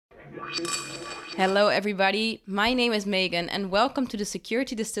Hello, everybody. My name is Megan, and welcome to the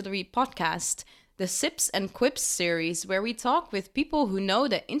Security Distillery podcast, the Sips and Quips series, where we talk with people who know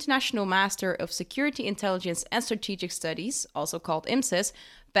the International Master of Security Intelligence and Strategic Studies, also called IMSIS,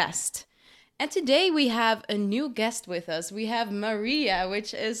 best. And today we have a new guest with us. We have Maria,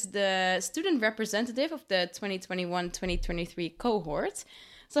 which is the student representative of the 2021-2023 cohort.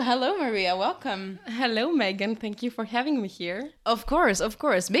 So hello, Maria. Welcome. Hello, Megan. Thank you for having me here. Of course, of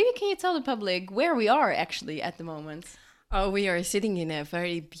course. Maybe can you tell the public where we are actually at the moment? Oh, we are sitting in a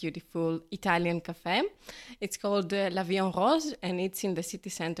very beautiful Italian cafe. It's called La Vie en Rose, and it's in the city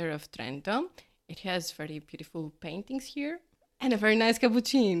center of Trento. It has very beautiful paintings here and a very nice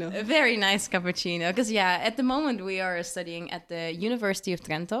cappuccino. A very nice cappuccino. Because, yeah, at the moment we are studying at the University of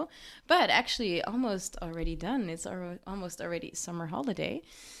Trento, but actually almost already done. It's almost already summer holiday.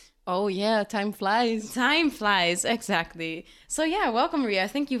 Oh, yeah, time flies. Time flies, exactly. So, yeah, welcome, Maria.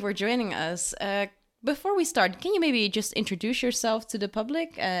 Thank you for joining us. Before we start, can you maybe just introduce yourself to the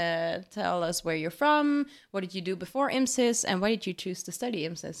public? Tell us where you're from, what did you do before IMSIS, and why did you choose to study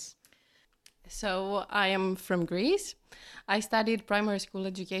IMSIS? So I am from Greece. I studied primary school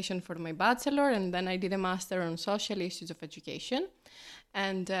education for my bachelor, and then I did a master on social issues of education.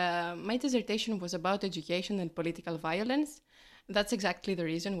 And my dissertation was about education and political violence. That's exactly the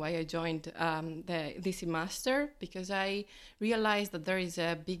reason why I joined this master, because I realized that there is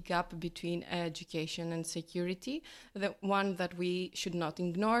a big gap between education and security, the one that we should not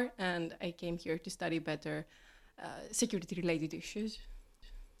ignore, and I came here to study better security-related issues.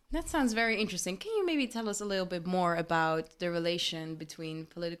 That sounds very interesting. Can you maybe tell us a little bit more about the relation between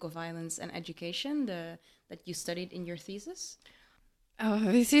political violence and education that you studied in your thesis? Oh,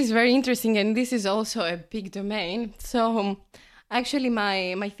 this is very interesting, and this is also a big domain. So actually,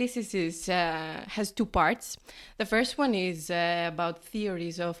 my thesis has two parts. The first one is about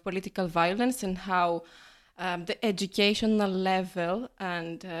theories of political violence and how the educational level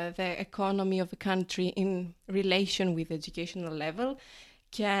and the economy of a country in relation with educational level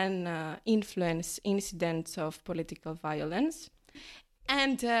can influence incidents of political violence,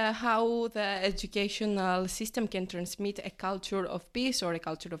 and how the educational system can transmit a culture of peace or a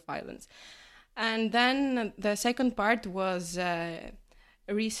culture of violence. And then the second part was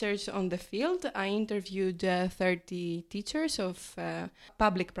research on the field. I interviewed 30 teachers of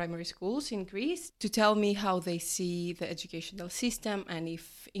public primary schools in Greece to tell me how they see the educational system and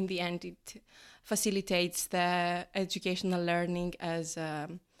if in the end it facilitates the educational learning as a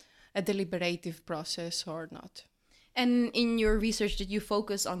deliberative process or not. And in your research, did you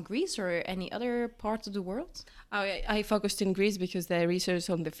focus on Greece or any other parts of the world? I focused in Greece because the research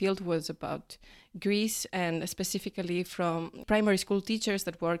on the field was about Greece, and specifically from primary school teachers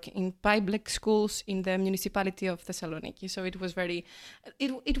that work in public schools in the municipality of Thessaloniki. So it was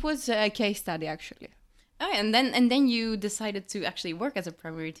it was a case study actually. Oh, and then you decided to actually work as a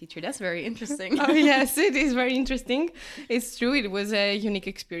primary teacher. That's very interesting. Oh yes, it is very interesting. It's true. It was a unique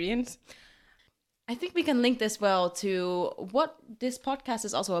experience. I think we can link this well to what this podcast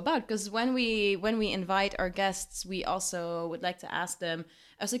is also about, because when we invite our guests, we also would like to ask them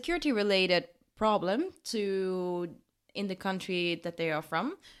a security related problem in the country that they are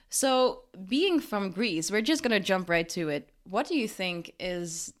from. So, being from Greece, we're just going to jump right to it. What do you think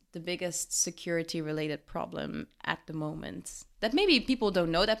is the biggest security related problem at the moment that maybe people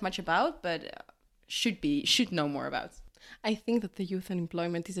don't know that much about, but should know more about? I think that the youth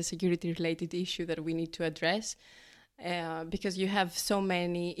unemployment is a security-related issue that we need to address because you have so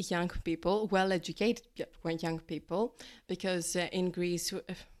many young people, well-educated young people, because in Greece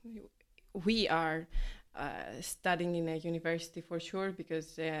we are studying in a university for sure,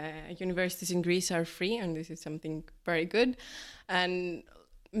 because universities in Greece are free, and this is something very good. And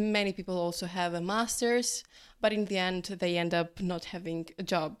many people also have a master's, but in the end they end up not having a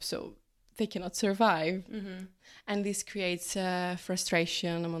job, so they cannot survive. Mm-hmm. And this creates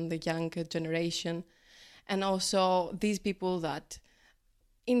frustration among the younger generation. And also these people that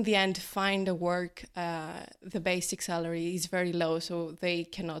in the end find a work, the basic salary is very low, so they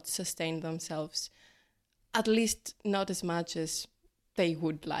cannot sustain themselves, at least not as much as they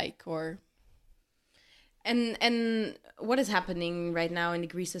would like. And what is happening right now in the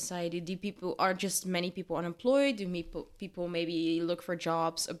Greek society? Are just many people unemployed? Do people maybe look for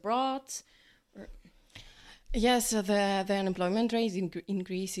jobs abroad? Yes, the unemployment rate in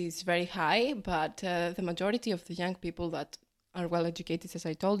Greece is very high, but the majority of the young people that are well educated, as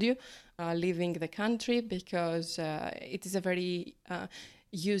I told you, are leaving the country because it is a very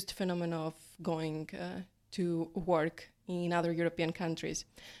used phenomenon of going to work in other European countries.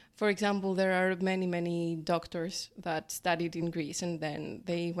 For example, there are many, many doctors that studied in Greece and then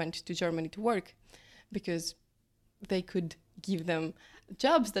they went to Germany to work because they could give them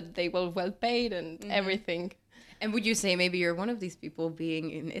jobs that they were well paid and everything. And would you say maybe you're one of these people being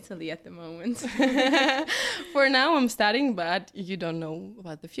in Italy at the moment? For now, I'm studying, but you don't know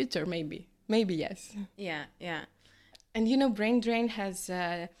about the future. Maybe. Maybe yes. Yeah, yeah. And you know, brain drain has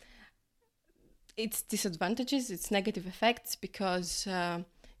its disadvantages, its negative effects, because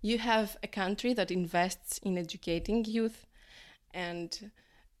you have a country that invests in educating youth, and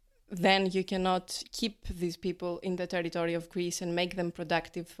then you cannot keep these people in the territory of Greece and make them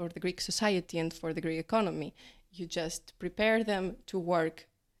productive for the Greek society and for the Greek economy. You just prepare them to work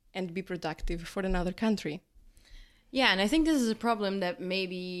and be productive for another country. Yeah, and I think this is a problem that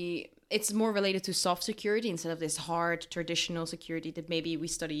maybe it's more related to soft security instead of this hard traditional security that maybe we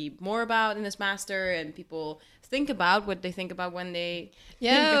study more about in this master and people think about what they think about when they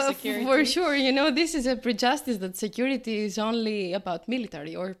think of security. For sure. You know, this is a prejudice that security is only about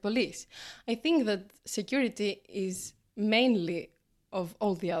military or police. I think that security is mainly of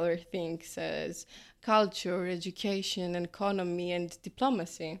all the other things as culture, education, economy, and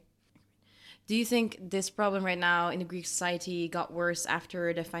diplomacy. Do you think this problem right now in the Greek society got worse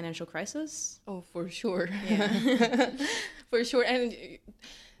after the financial crisis? Oh, for sure. Yeah. For sure. And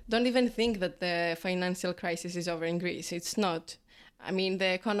don't even think that the financial crisis is over in Greece. It's not. I mean,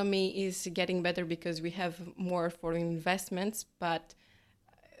 the economy is getting better because we have more foreign investments, but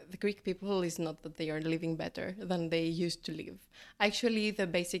the Greek people is not that they are living better than they used to live. Actually, the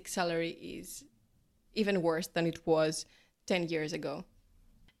basic salary is even worse than it was 10 years ago.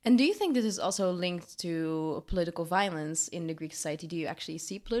 And do you think this is also linked to political violence in the Greek society? Do you actually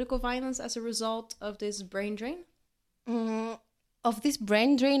see political violence as a result of this brain drain? Of this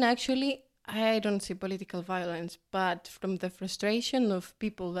brain drain, actually, I don't see political violence, but from the frustration of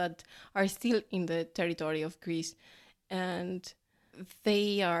people that are still in the territory of Greece and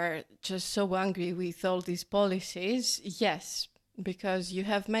they are just so angry with all these policies, yes, because you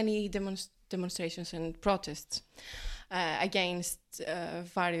have many demonstrations and protests against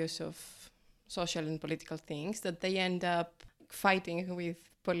various of social and political things that they end up fighting with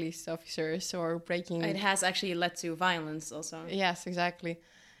police officers or breaking... It has actually led to violence also. Yes, exactly.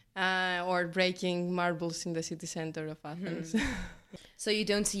 Or breaking marbles in the city center of Athens. So you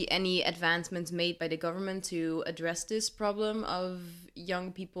don't see any advancements made by the government to address this problem of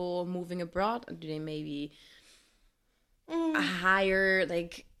young people moving abroad? Or do they maybe hire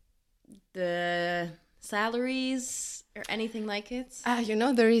like the salaries or anything like it? You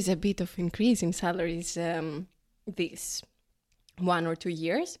know, there is a bit of increase in salaries this 1 or 2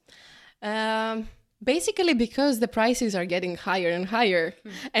 years. Basically because the prices are getting higher and higher.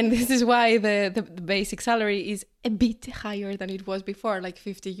 And this is why the basic salary is a bit higher than it was before, like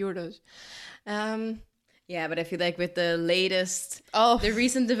 50 euros. Yeah, but I feel like with the the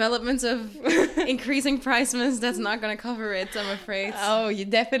recent developments of increasing prices, that's not going to cover it, I'm afraid. Oh, you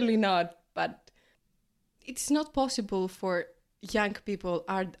definitely not. But it's not possible for young people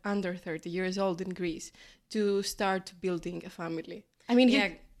under 30 years old in Greece to start building a family. I mean, yeah.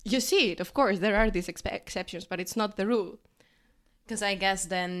 You see it, of course, there are these exceptions, but it's not the rule. Because I guess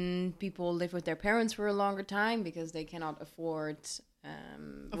then people live with their parents for a longer time because they cannot afford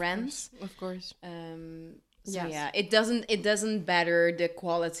rents. Of course. So yeah, it doesn't better the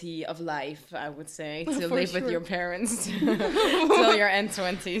quality of life, I would say, to live with your parents till your end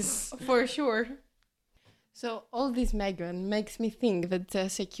 20s. For sure. So all this, Megan, makes me think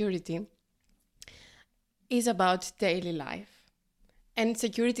that security is about daily life. And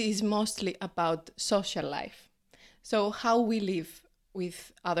security is mostly about social life. So how we live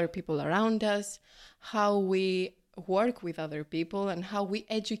with other people around us, how we work with other people, and how we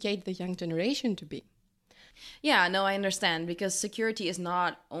educate the young generation to be. Yeah, no, I understand, because security is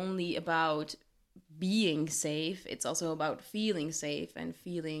not only about being safe, it's also about feeling safe and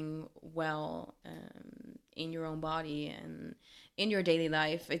feeling well in your own body and in your daily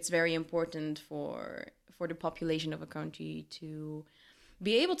life. It's very important for the population of a country to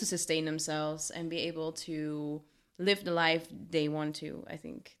be able to sustain themselves and be able to live the life they want to. I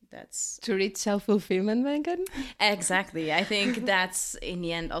think that's... To reach self-fulfillment, Megan? Exactly. I think that's, in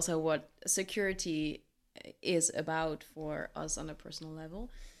the end, also what security is about for us on a personal level.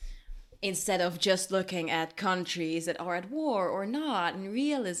 Instead of just looking at countries that are at war or not, and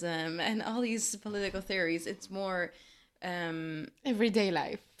realism and all these political theories, it's more... everyday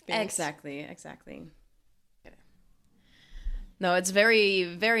life things. Exactly. No, it's very,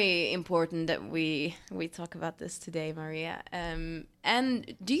 very important that we talk about this today, Maria.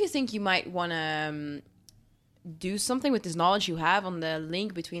 And do you think you might want to do something with this knowledge you have on the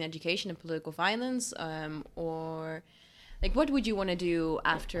link between education and political violence, or like what would you want to do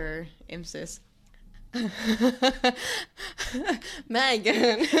after IMSIS?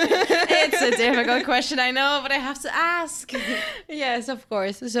 Megan. It's a difficult question, I know, but I have to ask. Yes, of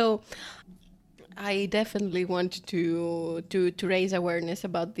course. So I definitely want to raise awareness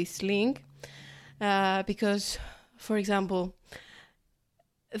about this link, because, for example,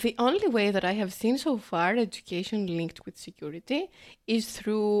 the only way that I have seen so far education linked with security is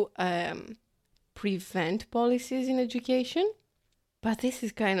through prevent policies in education. But this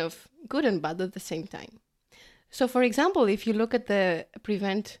is kind of good and bad at the same time. So, for example, if you look at the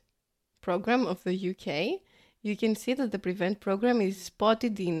prevent program of the UK, you can see that the prevent program is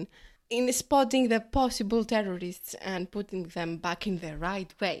spotted in spotting the possible terrorists and putting them back in the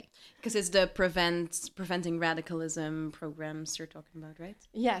right way. Because it's the preventing radicalism programs you're talking about, right?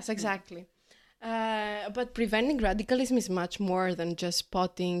 Yes, exactly. But preventing radicalism is much more than just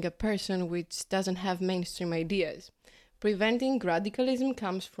spotting a person which doesn't have mainstream ideas. Preventing radicalism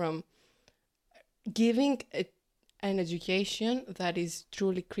comes from giving an education that is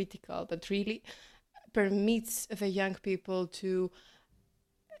truly critical, that really permits the young people to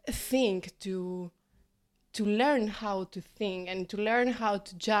think, to learn how to think and to learn how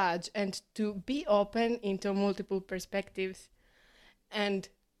to judge and to be open into multiple perspectives and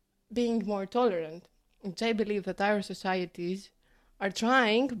being more tolerant. Which I believe that our societies are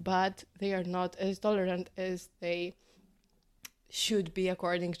trying, but they are not as tolerant as they should be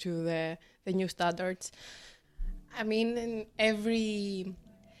according to the new standards. I mean, in every,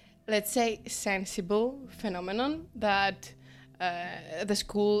 let's say, sensible phenomenon that the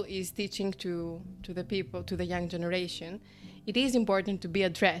school is teaching to the people, to the young generation, it is important to be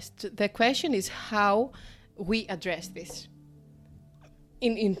addressed. The question is how we address this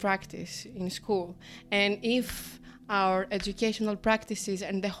in practice, in school. And if our educational practices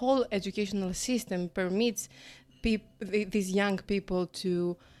and the whole educational system permits these young people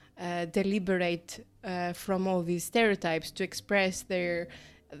to deliberate from all these stereotypes, to express their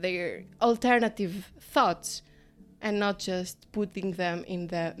alternative thoughts and not just putting them in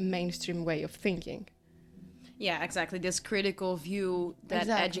the mainstream way of thinking. Yeah, exactly. This critical view that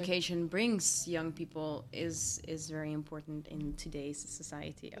Exactly. education brings young people is very important in today's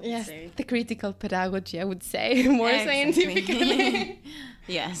society, I would Yes, say. the critical pedagogy, I would say, more Exactly. scientifically.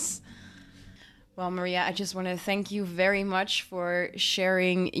 Yes. Well, Maria, I just want to thank you very much for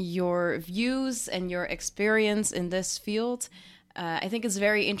sharing your views and your experience in this field. I think it's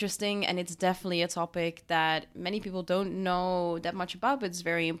very interesting, and it's definitely a topic that many people don't know that much about, but it's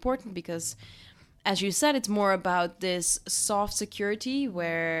very important because, as you said, it's more about this soft security,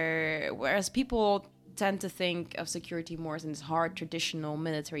 whereas people tend to think of security more as this hard, traditional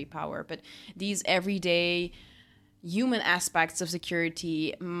military power, but these everyday human aspects of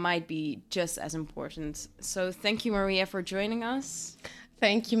security might be just as important. So thank you, Maria, for joining us.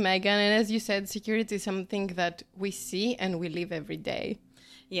 Thank you, Megan. And as you said, security is something that we see and we live every day.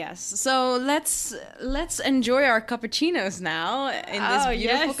 Yes. So let's enjoy our cappuccinos now in this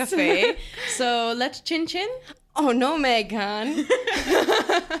beautiful yes. cafe. So let's chin chin. Oh no, Megan.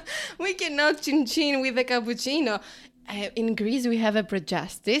 We cannot chin-chin with a cappuccino. In Greece, we have a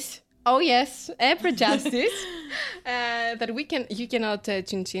prejustice. Oh yes, a prejustice that you cannot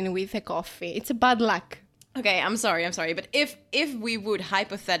chin-chin with a coffee. It's a bad luck. Okay, I'm sorry. But if we would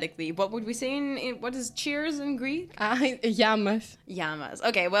hypothetically, what would we say in what is cheers in Greek? Yamas. Yamas.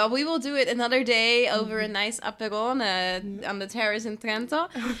 Okay, well, we will do it another day over a nice aperol on the terrace in Trento.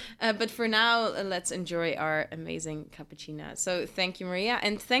 But for now, let's enjoy our amazing cappuccino. So thank you, Maria.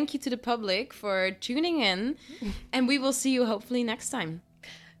 And thank you to the public for tuning in. And we will see you hopefully next time.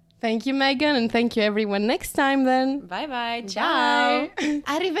 Thank you, Megan, and thank you, everyone. Next time, then. Bye-bye. Ciao. Bye.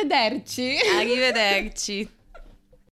 Arrivederci. Arrivederci.